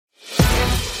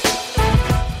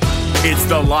It's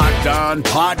the Locked On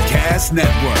Podcast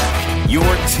Network, your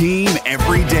team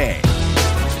every day.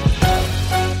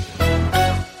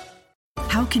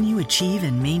 How can you achieve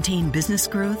and maintain business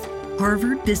growth?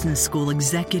 Harvard Business School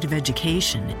Executive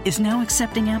Education is now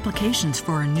accepting applications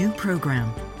for a new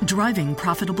program, Driving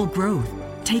Profitable Growth.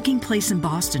 Taking place in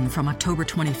Boston from October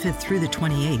 25th through the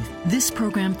 28th, this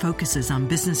program focuses on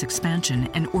business expansion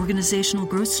and organizational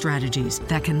growth strategies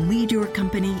that can lead your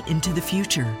company into the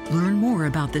future. Learn more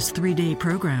about this 3-day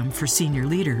program for senior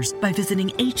leaders by visiting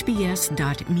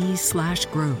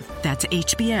hbs.me/growth. That's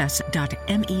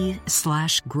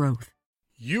hbs.me/growth.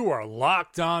 You are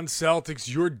Locked On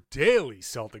Celtics, your daily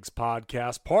Celtics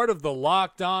podcast, part of the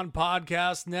Locked On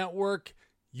Podcast Network,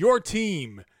 your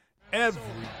team every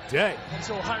day. I'm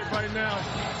so hyped right now.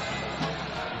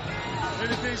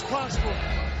 Anything's possible.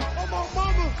 Oh, my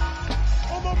mama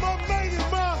made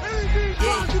it, ma. Anything's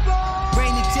possible.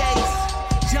 Rainy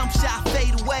days, jump shot,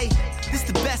 fade away. This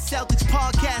the best Celtics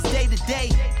podcast day to day,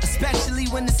 especially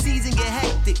when the season get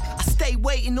hectic. I stay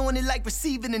waiting on it like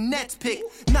receiving a Nets pick.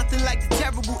 Nothing like the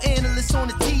terrible analysts on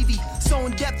the TV. So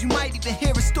in depth you might even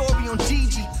hear a story on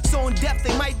Gigi. So in depth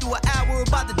they might do an hour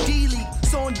about the D-League.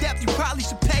 So in depth you probably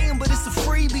should pay him, but it's a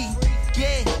freebie.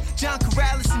 Yeah, John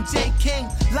Karalis and Jay King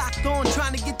locked on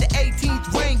trying to get the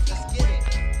 18th ring.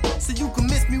 So you can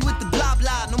miss me with the blah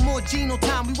blah. No more Geno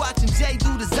time, we watching Jay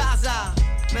do the Zaza.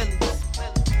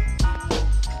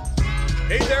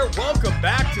 Hey there, welcome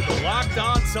back to the Locked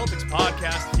On Celtics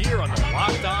podcast here on the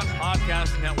Locked On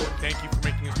Podcast Network. Thank you for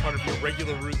making us part of your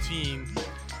regular routine.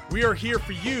 We are here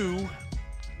for you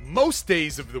most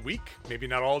days of the week, maybe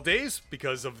not all days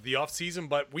because of the off season,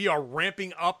 but we are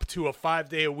ramping up to a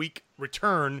 5-day-a-week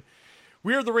return.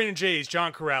 We are the Rain and Jays,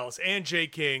 John Karalis and Jay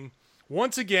King,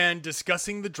 once again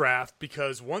discussing the draft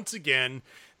because once again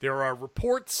there are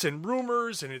reports and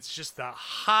rumors and it's just a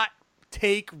hot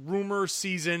take rumor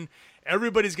season.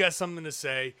 Everybody's got something to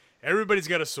say. Everybody's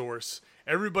got a source.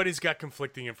 Everybody's got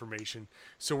conflicting information.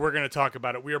 So we're going to talk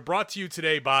about it. We are brought to you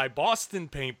today by Boston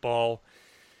Paintball.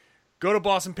 Go to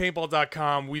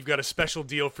bostonpaintball.com. We've got a special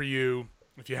deal for you.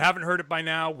 If you haven't heard it by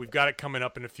now, we've got it coming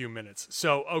up in a few minutes.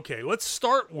 So, okay, let's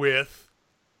start with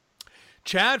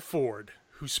Chad Ford,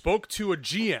 who spoke to a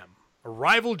GM, a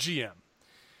rival GM.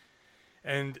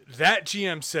 And that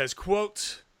GM says,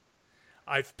 quote,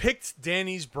 "I've picked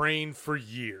Danny's brain for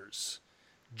years.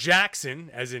 Jackson,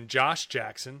 as in Josh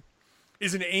Jackson,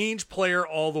 is an Ainge player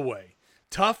all the way.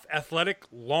 Tough, athletic,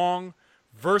 long,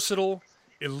 versatile,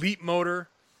 elite motor.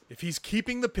 If he's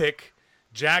keeping the pick,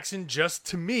 Jackson, just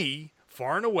to me,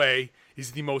 far and away,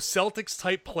 is the most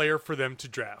Celtics-type player for them to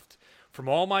draft. From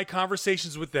all my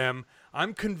conversations with them,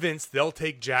 I'm convinced they'll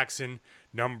take Jackson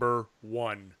number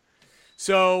 1.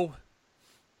 So,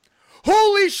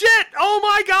 holy shit! Oh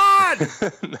my God!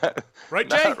 Right,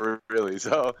 Jay? Not really.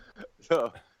 So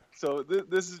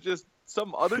this is just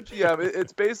some other GM.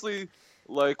 It's basically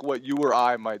like what you or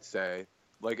I might say.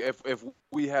 Like if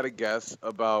we had a guess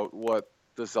about what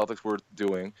the Celtics were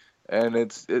doing, and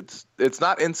it's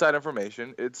not inside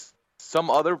information. It's some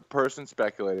other person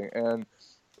speculating. And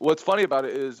what's funny about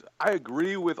it is I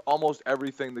agree with almost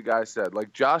everything the guy said.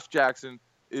 Like Josh Jackson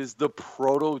is the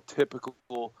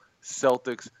prototypical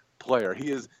Celtics player.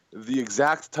 He is the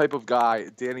exact type of guy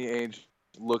Danny Ainge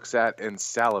looks at and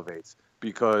salivates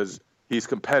because he's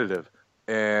competitive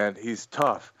and he's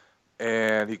tough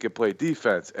and he can play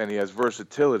defense and he has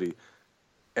versatility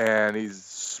and he's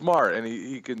smart and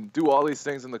he can do all these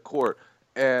things in the court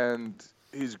and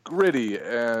he's gritty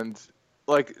and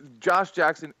like Josh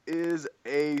Jackson is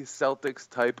a Celtics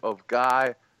type of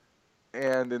guy.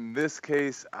 And in this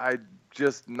case, I'm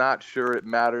just not sure it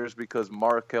matters because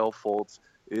Markelle Fultz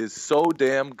is so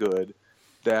damn good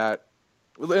that,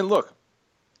 and look,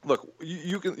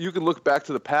 you can look back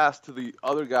to the past to the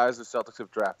other guys the Celtics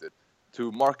have drafted,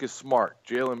 to Marcus Smart,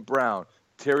 Jaylen Brown,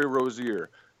 Terry Rozier,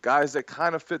 guys that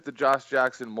kind of fit the Josh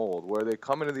Jackson mold, where they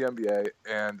come into the NBA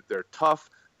and they're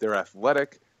tough, they're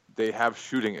athletic, they have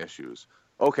shooting issues.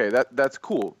 Okay, that's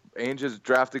cool. Ainge has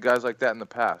drafted guys like that in the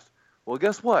past. Well,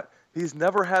 guess what? He's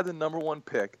never had the number 1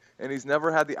 pick, and he's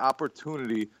never had the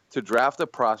opportunity to draft a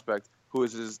prospect who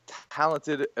is as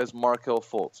talented as Markelle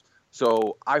Fultz.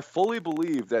 So I fully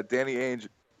believe that Danny Ainge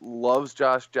loves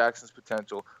Josh Jackson's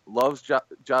potential, loves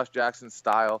Josh Jackson's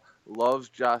style, loves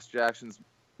Josh Jackson's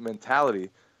mentality,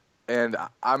 and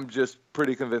I'm just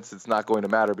pretty convinced it's not going to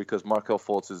matter because Markelle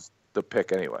Fultz is the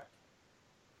pick anyway.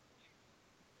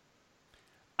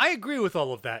 I agree with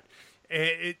all of that.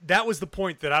 That was the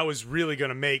point that I was really going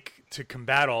to make to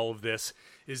combat all of this,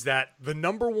 is that the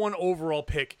number 1 overall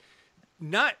pick,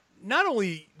 not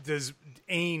only does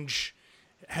Ainge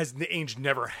has Ainge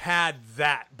never had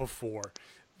that before.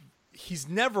 He's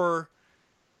never.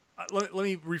 Let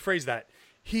me rephrase that.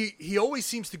 He always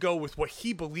seems to go with what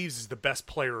he believes is the best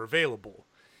player available,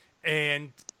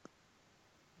 and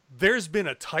there's been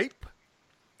a type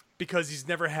because he's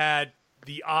never had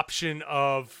the option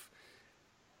of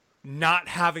not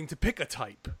having to pick a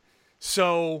type.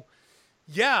 So,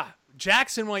 yeah,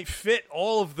 Jackson might tick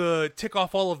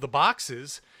off all of the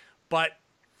boxes, but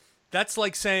that's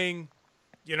like saying,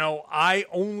 I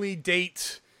only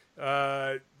date,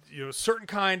 certain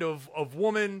kind of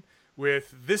woman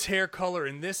with this hair color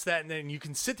and this, that, and then you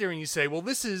can sit there and you say, well,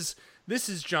 this is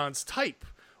John's type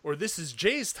or this is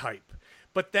Jay's type.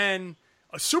 But then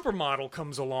a supermodel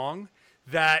comes along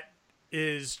that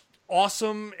is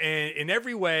awesome and in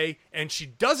every way, and she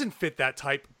doesn't fit that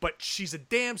type, but she's a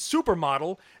damn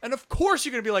supermodel. And of course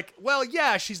you're going to be like, well,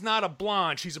 yeah, she's not a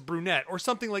blonde, she's a brunette or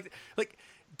something like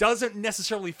doesn't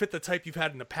necessarily fit the type you've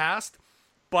had in the past,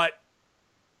 but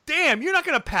damn, you're not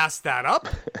going to pass that up.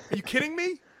 Are you kidding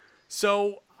me?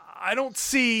 So I don't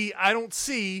see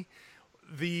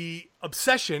the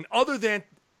obsession other than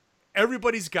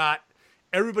everybody's got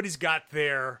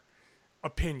their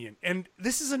opinion. And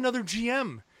this is another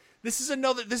GM. This is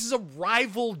a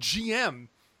rival GM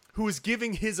who is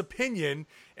giving his opinion.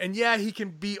 And yeah, he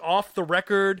can be off the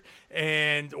record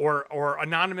or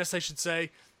anonymous, I should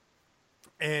say,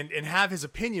 and have his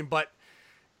opinion, but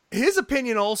his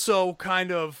opinion also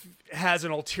kind of has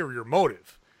an ulterior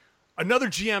motive. Another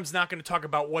GM's not going to talk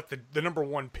about what the number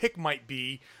one pick might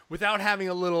be without having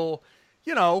a little,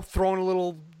 throwing a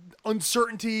little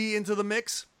uncertainty into the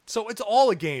mix. So it's all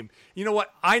a game. You know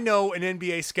what? I know an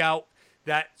NBA scout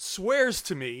that swears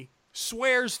to me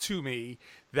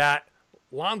that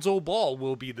Lonzo Ball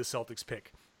will be the Celtics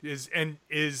pick.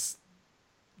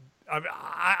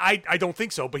 I don't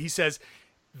think so, but he says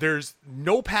there's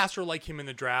no passer like him in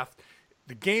the draft.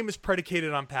 The game is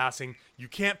predicated on passing. You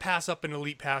can't pass up an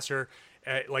elite passer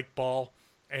like Ball,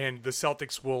 and he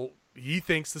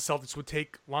thinks the Celtics would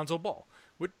take Lonzo Ball.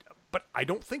 But I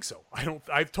don't think so.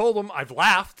 I've told him, I've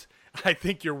laughed. I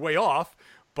think you're way off,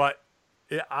 but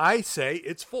I say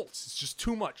it's Fultz. It's just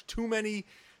too much. Too many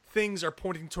things are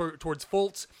pointing towards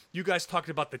Fultz. You guys talked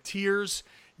about the tiers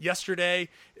yesterday.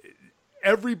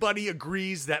 Everybody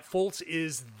agrees that Fultz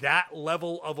is that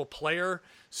level of a player.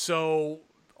 So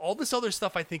all this other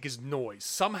stuff I think is noise.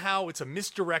 Somehow it's a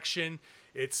misdirection.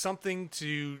 It's something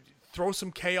to throw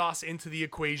some chaos into the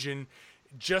equation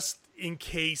just in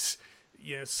case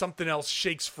something else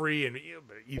shakes free, and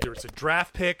either it's a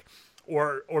draft pick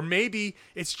or maybe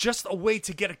it's just a way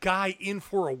to get a guy in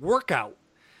for a workout.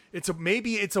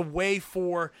 Maybe it's a way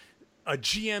for a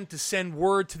GM to send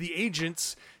word to the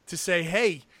agents to say,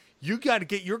 hey, you got to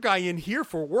get your guy in here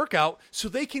for a workout so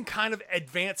they can kind of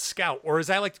advance scout, or as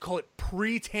I like to call it,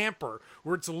 pre-tamper,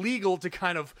 where it's legal to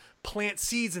kind of plant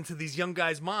seeds into these young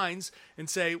guys' minds and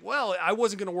say, well, I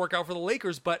wasn't going to work out for the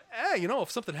Lakers, but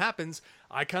if something happens,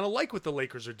 I kind of like what the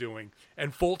Lakers are doing.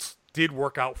 And Fultz did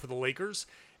work out for the Lakers,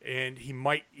 and he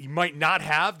might not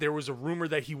have. There was a rumor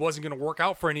that he wasn't going to work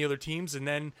out for any other teams, and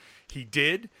then he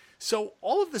did. So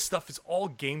all of this stuff is all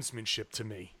gamesmanship to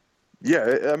me.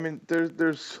 Yeah, I mean,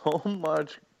 there's so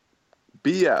much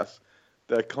BS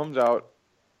that comes out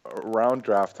around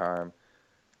draft time,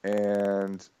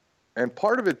 and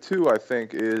part of it too, I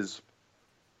think, is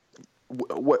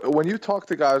when you talk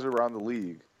to guys around the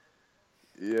league,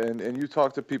 and you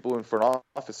talk to people in front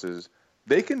offices,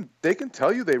 they can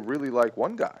tell you they really like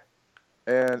one guy,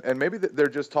 and maybe they're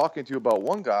just talking to you about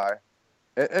one guy,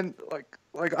 and like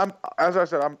I'm, as I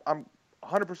said, I'm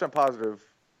 100% positive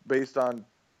based on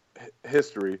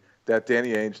history that Danny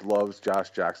Ainge loves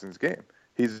Josh Jackson's game.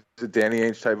 He's a Danny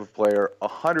Ainge type of player,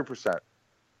 100%.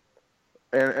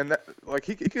 And that,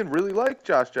 he can really like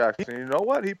Josh Jackson. You know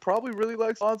what? He probably really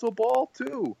likes Lonzo Ball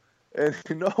too. And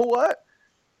you know what?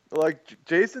 Like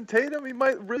Jason Tatum, he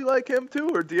might really like him too,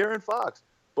 or De'Aaron Fox.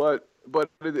 But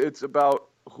it's about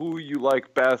who you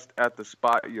like best at the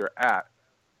spot you're at.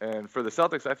 And for the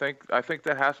Celtics, I think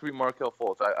that has to be Markelle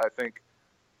Fultz. I think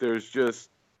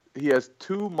he has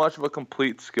too much of a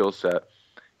complete skill set.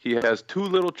 He has too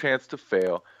little chance to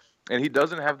fail, and he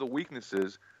doesn't have the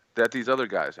weaknesses that these other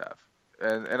guys have.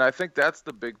 And I think that's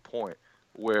the big point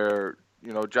where,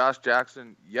 Josh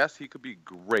Jackson, yes, he could be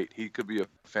great. He could be a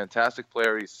fantastic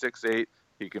player. He's 6'8".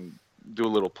 He can do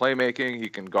a little playmaking. He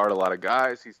can guard a lot of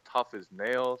guys. He's tough as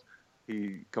nails.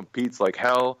 He competes like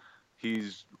hell.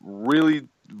 He's really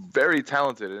very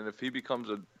talented, and if he becomes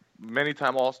a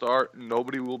many-time All-Star,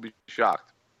 nobody will be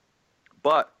shocked.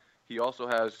 But he also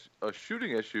has a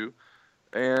shooting issue,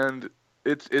 and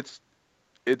it's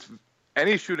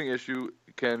any shooting issue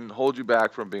can hold you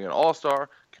back from being an all-star,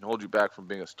 can hold you back from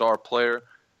being a star player,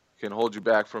 can hold you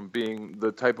back from being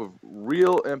the type of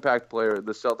real impact player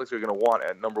the Celtics are going to want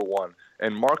at number one.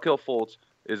 And Markelle Fultz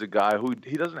is a guy who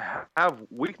he doesn't have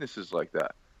weaknesses like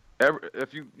that.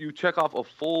 If you check off a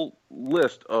full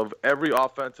list of every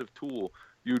offensive tool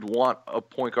you'd want a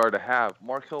point guard to have,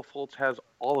 Markelle Fultz has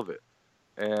all of it.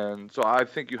 And so I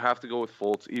think you have to go with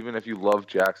Fultz, even if you love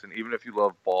Jackson, even if you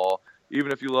love Ball,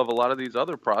 even if you love a lot of these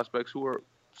other prospects who are,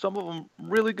 some of them,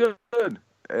 really good.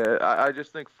 I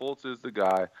just think Fultz is the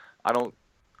guy. I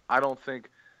don't think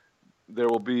there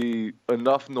will be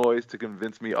enough noise to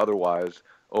convince me otherwise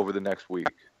over the next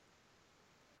week.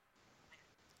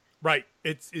 Right.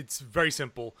 It's very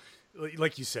simple.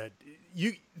 Like you said,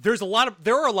 there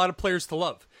are a lot of players to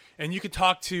love, and you could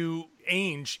talk to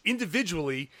Ainge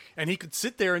individually, and he could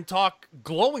sit there and talk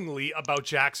glowingly about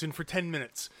Jackson for 10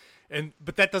 minutes.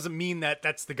 But that doesn't mean that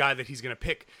that's the guy that he's going to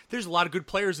pick. There's a lot of good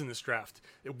players in this draft.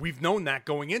 We've known that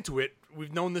going into it.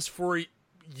 We've known this for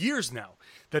years now,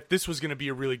 that this was going to be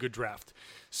a really good draft.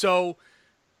 So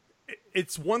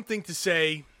it's one thing to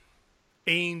say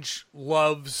Ainge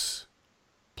loves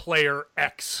player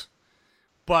X,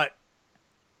 but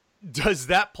does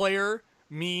that player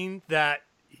mean that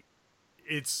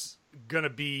it's going to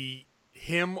be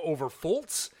him over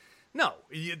Fultz? No,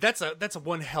 that's a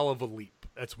one hell of a leap.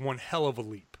 That's one hell of a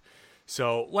leap.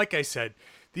 So, like I said,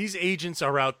 these agents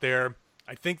are out there.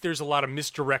 I think there's a lot of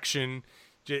misdirection.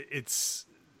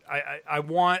 I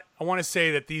want to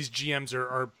say that these GMs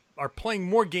are playing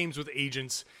more games with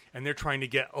agents, and they're trying to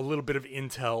get a little bit of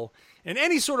intel and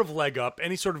any sort of leg up,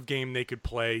 any sort of game they could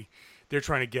play. They're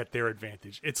trying to get their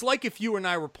advantage. It's like if you and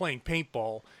I were playing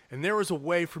paintball, and there was a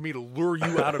way for me to lure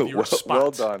you out of your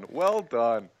spot. Well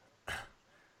done.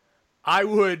 I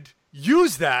would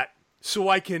use that so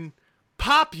I can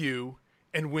pop you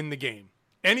and win the game.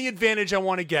 Any advantage I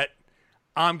want to get,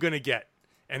 I'm going to get.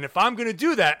 And if I'm going to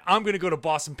do that, I'm going to go to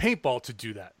Boston Paintball to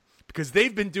do that, because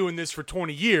they've been doing this for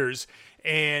 20 years,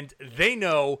 and they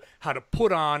know how to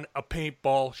put on a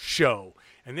paintball show.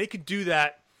 And they can do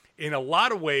that in a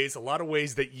lot of ways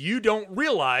that you don't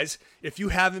realize if you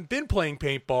haven't been playing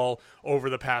paintball over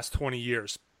the past 20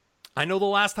 years. I know the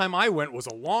last time I went was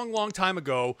a long, long time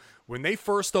ago when they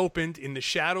first opened in the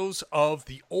shadows of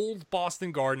the old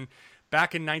Boston Garden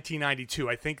back in 1992.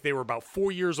 I think they were about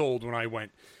 4 years old when I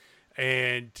went.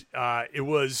 And it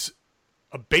was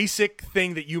a basic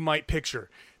thing that you might picture.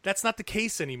 That's not the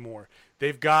case anymore.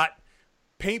 They've got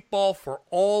paintball for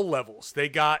all levels. They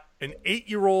got an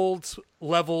 8-year-old's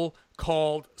level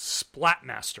called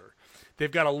Splatmaster.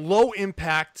 They've got a low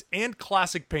impact and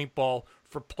classic paintball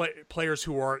for players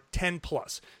who are 10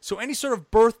 plus. So any sort of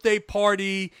birthday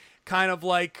party, kind of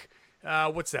like,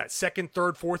 what's that, second,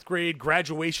 third, fourth grade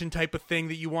graduation type of thing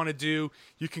that you want to do,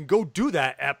 you can go do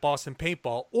that at Boston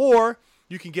Paintball. Or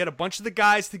you can get a bunch of the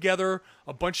guys together,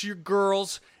 a bunch of your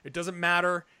girls, it doesn't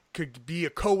matter. Could be a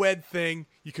co-ed thing.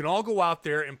 You can all go out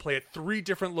there and play at 3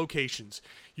 different locations.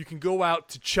 You can go out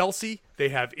to Chelsea. They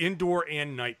have indoor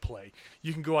and night play.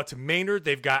 You can go out to Maynard.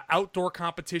 They've got outdoor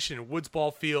competition in Woods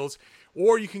Ball Fields.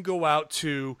 Or you can go out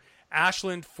to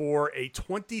Ashland for a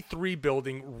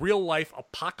 23-building, real-life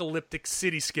apocalyptic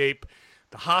cityscape.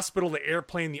 The hospital, the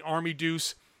airplane, the Army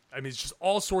Deuce. I mean, it's just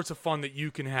all sorts of fun that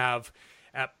you can have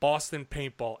at Boston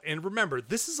Paintball. And remember,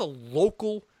 this is a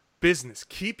local business.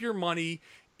 Keep your money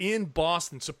in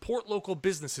Boston. Support local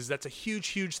businesses. That's a huge,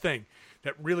 huge thing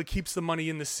that really keeps the money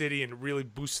in the city and really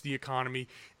boosts the economy.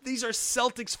 These are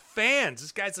Celtics fans.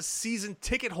 This guy's a season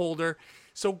ticket holder.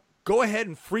 So go ahead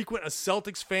and frequent a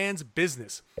Celtics fan's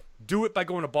business. Do it by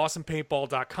going to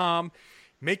bostonpaintball.com.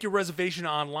 Make your reservation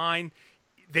online.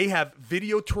 They have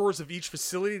video tours of each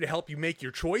facility to help you make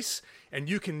your choice. And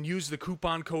you can use the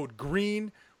coupon code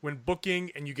GREEN when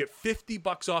booking, and you get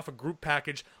 $50 off a group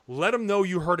package. Let them know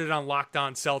you heard it on Locked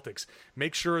On Celtics.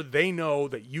 Make sure they know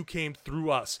that you came through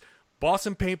us.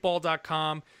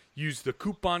 BostonPaintball.com. Use the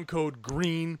coupon code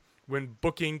GREEN when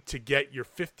booking to get your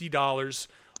 $50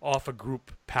 off a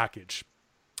group package.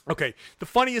 Okay, the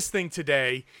funniest thing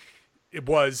today, it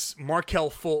was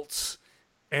Markelle Fultz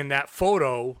and that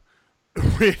photo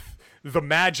with the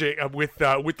Magic, with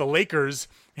the Lakers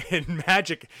and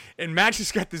Magic. And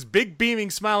Magic's got this big beaming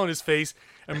smile on his face,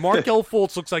 and Markelle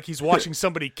Fultz looks like he's watching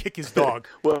somebody kick his dog.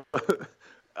 Well,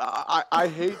 I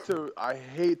hate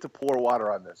to pour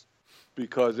water on this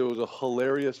because it was a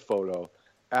hilarious photo,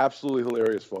 absolutely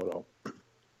hilarious photo.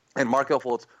 And Markelle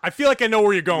Fultz, I feel like I know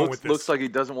where you're going with this. Looks like he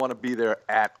doesn't want to be there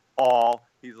at all.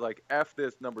 He's like, F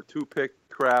this number 2 pick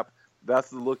crap. That's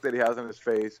the look that he has on his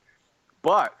face.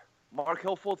 But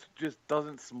Markelle Fultz just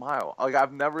doesn't smile. Like,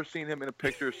 I've never seen him in a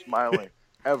picture smiling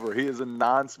ever. He is a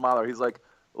non-smiler. He's like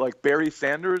Barry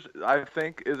Sanders, I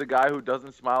think, is a guy who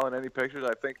doesn't smile in any pictures.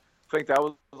 I think that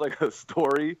was like a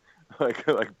story. Like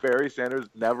Barry Sanders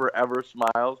never ever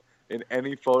smiles in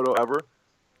any photo ever.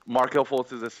 Markelle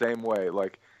Fultz is the same way.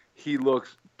 Like, he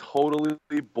looks totally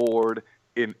bored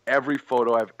in every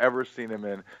photo I've ever seen him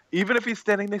in. Even if he's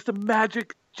standing next to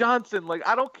Magic Johnson. Like,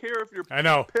 I don't care if you're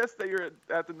pissed that you're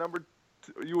at the number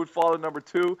two, you would fall to number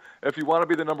 2. If you want to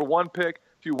be the number 1 pick,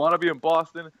 if you want to be in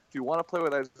Boston, if you want to play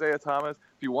with Isaiah Thomas,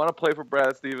 if you want to play for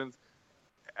Brad Stevens,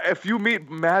 if you meet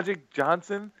Magic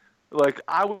Johnson, like,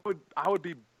 I would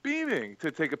be beaming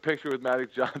to take a picture with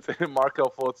Magic Johnson. And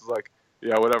Markelle Fultz is like,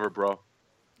 yeah, whatever, bro.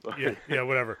 Yeah,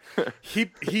 whatever.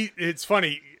 It's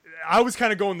funny. I was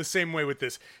kind of going the same way with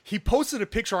this. He posted a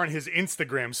picture on his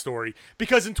Instagram story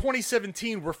because in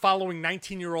 2017, we're following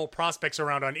 19-year-old prospects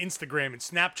around on Instagram and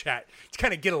Snapchat to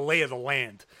kind of get a lay of the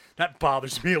land. That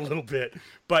bothers me a little bit.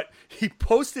 But he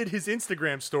posted his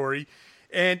Instagram story,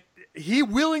 and he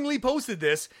willingly posted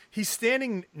this. He's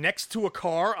standing next to a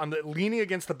car, leaning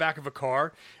against the back of a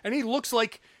car, and he looks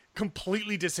like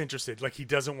completely disinterested, like he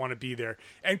doesn't want to be there.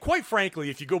 And quite frankly,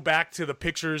 if you go back to the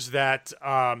pictures that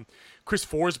Chris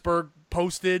Forsberg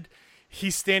posted,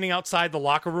 he's standing outside the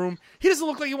locker room. He doesn't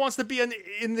look like he wants to be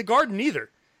in the Garden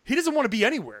either. He doesn't want to be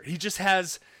anywhere. He just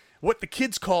has what the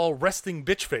kids call resting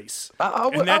bitch face. I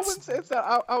wouldn't say it's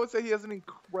that. I would say he has an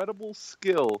incredible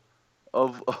skill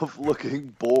of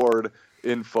looking bored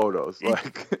in photos.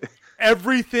 Like,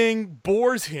 everything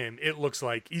bores him. It looks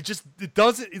like it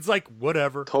doesn't. It's like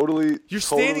whatever. You're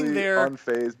standing there,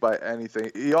 unfazed by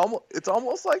anything. It's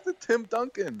almost like the Tim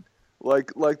Duncan,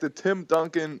 like the Tim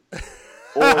Duncan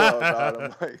aura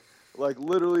about him. Like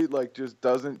literally, like, just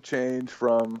doesn't change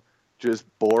from just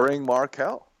boring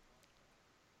Markelle.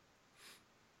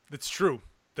 That's true.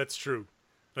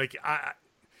 Like,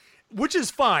 which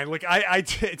is fine. Like,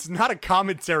 it's not a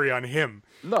commentary on him.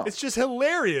 No. It's just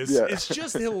hilarious. Yeah. It's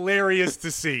just hilarious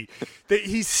to see that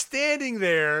he's standing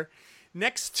there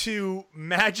next to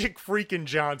Magic freaking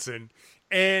Johnson,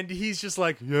 and he's just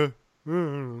like, yeah,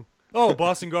 oh,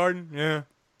 Boston Garden, yeah,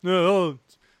 oh,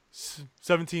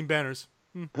 17 banners.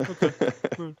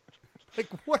 Okay. Like,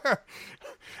 where?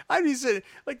 I mean,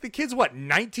 like, the kid's,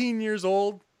 19 years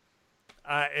old?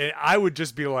 I would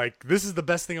just be like, this is the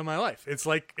best thing of my life. It's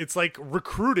like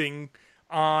recruiting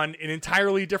on an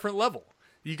entirely different level.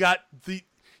 You get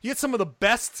some of the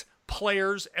best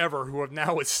players ever who have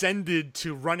now ascended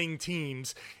to running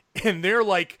teams, and they're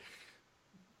like,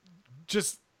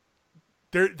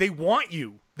 they want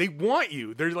you. They want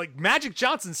you. They're like Magic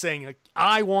Johnson saying, like,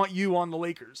 I want you on the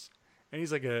Lakers, and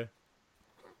he's like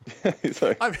he's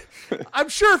like, I'm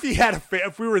sure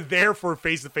if we were there for a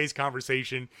face-to-face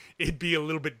conversation, it'd be a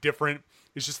little bit different.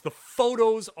 It's just the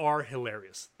photos are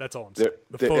hilarious. That's all I'm saying.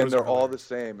 They're all the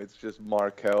same. It's just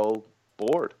Markelle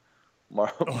bored.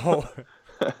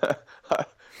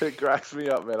 It cracks me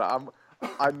up, man.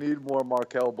 I need more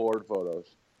Markelle board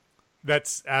photos.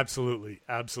 That's absolutely.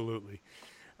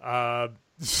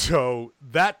 So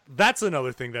that's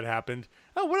another thing that happened.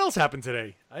 Oh, what else happened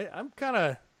today? I'm kind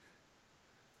of.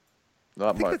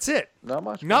 I think that's it. Not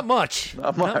much.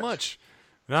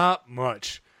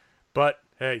 But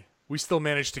hey, we still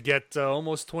managed to get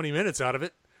almost 20 minutes out of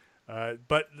it.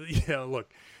 But look,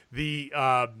 the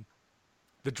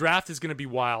draft is going to be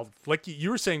wild. Like you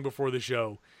were saying before the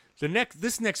show,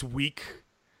 this next week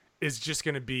is just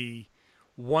going to be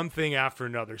one thing after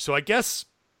another. So I guess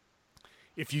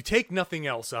if you take nothing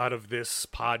else out of this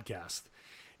podcast,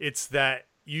 it's that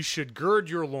you should gird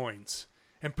your loins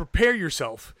and prepare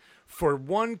yourself for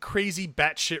one crazy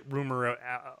batshit rumor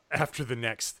after the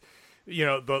next. You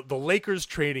know, the Lakers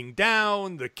trading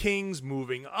down, the Kings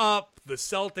moving up, the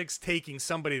Celtics taking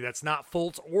somebody that's not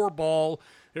Fultz or Ball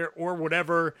or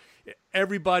whatever.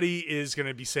 Everybody is going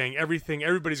to be saying everything.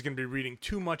 Everybody's going to be reading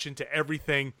too much into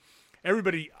everything.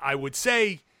 Everybody, I would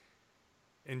say,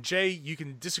 and Jay, you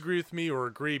can disagree with me or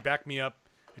agree, back me up.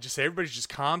 I just say everybody just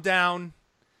calm down.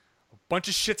 A bunch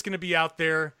of shit's going to be out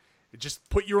there. Just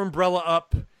put your umbrella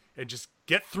up and just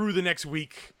get through the next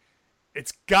week.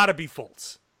 It's got to be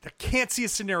Fultz. I can't see a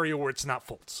scenario where it's not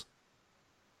Fultz.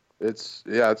 It's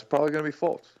probably going to be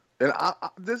Fultz. And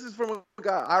this is from a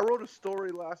guy. I wrote a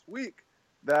story last week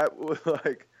that was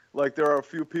like there are a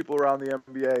few people around the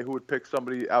NBA who would pick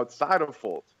somebody outside of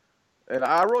Fultz. And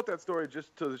I wrote that story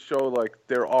just to show, like,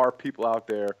 there are people out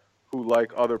there who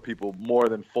like other people more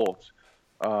than Fultz.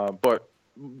 But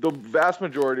the vast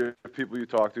majority of people you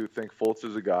talk to think Fultz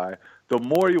is a guy. The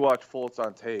more you watch Fultz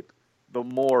on tape, the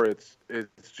more it's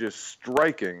just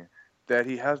striking that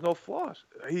he has no flaws.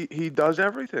 He does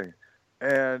everything.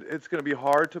 And it's going to be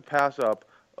hard to pass up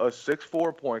a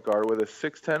 6'4" point guard with a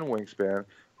 6'10" wingspan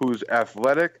who's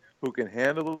athletic, who can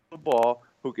handle the ball,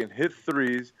 who can hit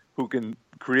threes, who can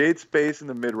create space in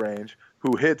the mid-range,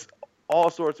 who hits all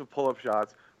sorts of pull-up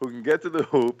shots, who can get to the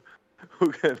hoop,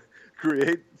 who can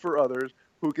create for others,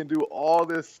 who can do all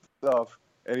this stuff,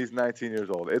 and he's 19 years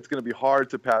old. It's going to be hard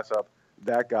to pass up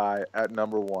that guy at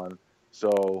number one.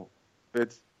 So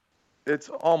it's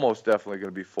almost definitely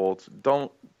going to be Fultz.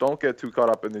 Don't get too caught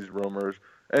up in these rumors.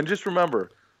 And just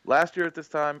remember, last year at this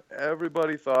time,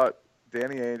 everybody thought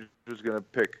Danny Ainge was going to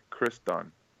pick Chris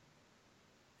Dunn.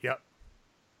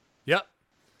 Yep.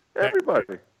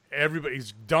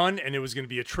 Everybody's done, and it was going to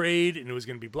be a trade, and it was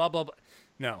going to be blah, blah, blah.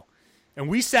 No. And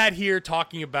we sat here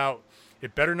talking about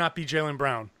it better not be Jaylen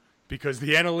Brown because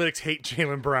the analytics hate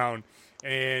Jaylen Brown.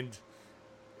 And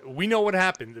we know what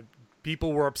happened. The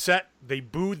people were upset. They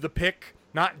booed the pick.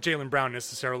 Not Jaylen Brown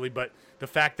necessarily, but the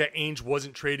fact that Ainge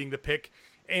wasn't trading the pick.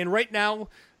 And right now,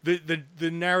 the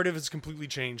narrative has completely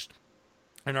changed.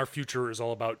 And our future is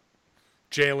all about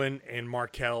Jaylen and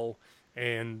Markelle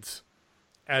and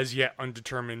as yet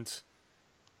undetermined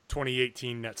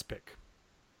 2018 Nets pick.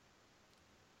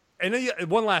 And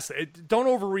one last thing, don't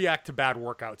overreact to bad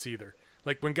workouts either.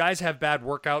 Like when guys have bad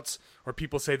workouts or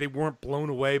people say they weren't blown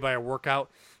away by a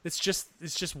workout, it's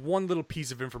just one little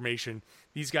piece of information.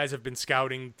 These guys have been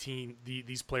scouting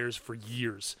these players for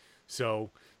years.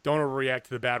 So don't overreact to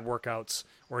the bad workouts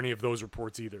or any of those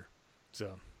reports either.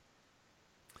 So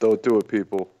don't do it,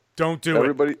 people. Don't do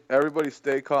it. Everybody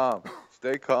stay calm.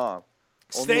 Stay calm.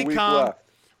 Stay calm.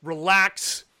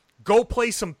 Relax. Go play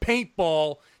some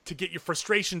paintball to get your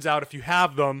frustrations out if you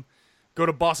have them. Go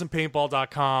to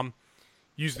bostonpaintball.com.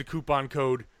 Use the coupon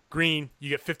code GREEN. You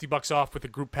get $50 off with a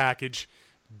group package.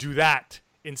 Do that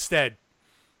instead.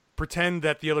 Pretend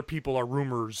that the other people are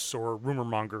rumors or rumor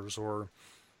mongers or,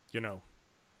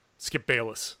 Skip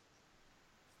Bayless.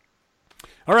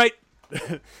 All right.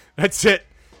 That's it.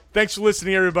 Thanks for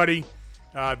listening, everybody.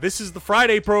 This is the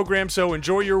Friday program, so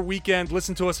enjoy your weekend.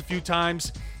 Listen to us a few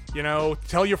times.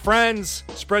 Tell your friends.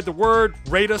 Spread the word.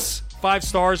 Rate us 5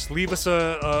 stars. Leave us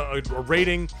a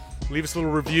rating. Leave us a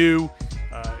little review.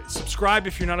 Subscribe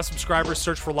if you're not a subscriber.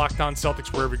 Search for Locked On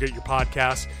Celtics wherever you get your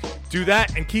podcasts. Do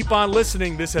that and keep on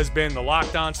listening. This has been the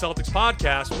Locked On Celtics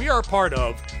podcast. We are a part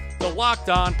of the Locked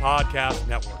On Podcast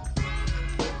Network.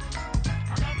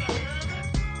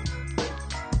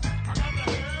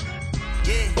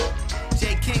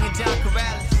 King and John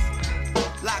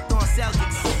Karalis, Locked On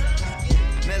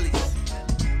Celtics, Millies.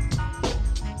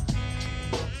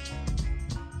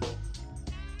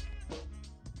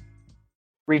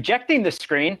 Rejecting the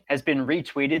Screen has been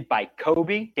retweeted by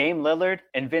Kobe, Dame Lillard,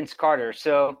 and Vince Carter,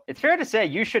 so it's fair to say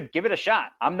you should give it a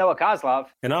shot. I'm Noah Kozlov.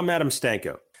 And I'm Adam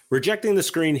Stanko. Rejecting the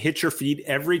Screen hits your feed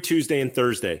every Tuesday and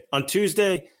Thursday. On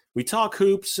Tuesday, we talk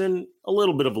hoops and a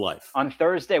little bit of life. On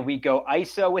Thursday, we go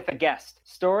ISO with a guest.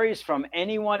 Stories from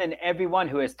anyone and everyone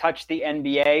who has touched the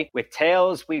NBA with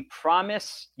tales we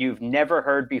promise you've never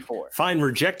heard before. Find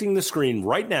Rejecting the Screen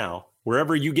right now,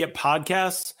 wherever you get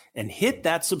podcasts, and hit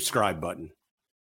that subscribe button.